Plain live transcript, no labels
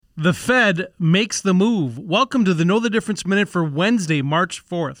The Fed makes the move. Welcome to the Know the Difference Minute for Wednesday, March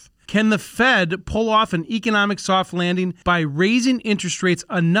 4th. Can the Fed pull off an economic soft landing by raising interest rates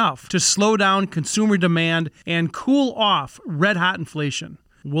enough to slow down consumer demand and cool off red-hot inflation?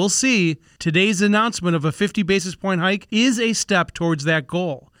 We'll see. Today's announcement of a 50 basis point hike is a step towards that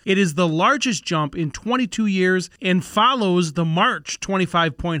goal. It is the largest jump in 22 years and follows the March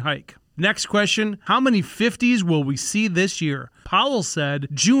 25-point hike. Next question, how many 50s will we see this year? Powell said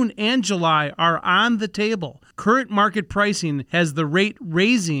June and July are on the table. Current market pricing has the rate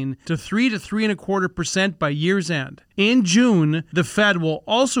raising to 3 to 3.25% by year's end. In June, the Fed will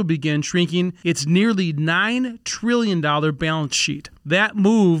also begin shrinking its nearly $9 trillion balance sheet. That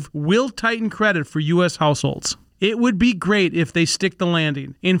move will tighten credit for U.S. households. It would be great if they stick the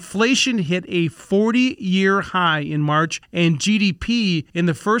landing. Inflation hit a 40-year high in March, and GDP in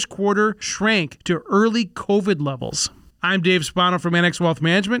the first quarter shrank to early COVID levels. I'm Dave Spano from Annex Wealth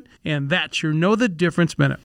Management, and that's your Know the Difference Minute.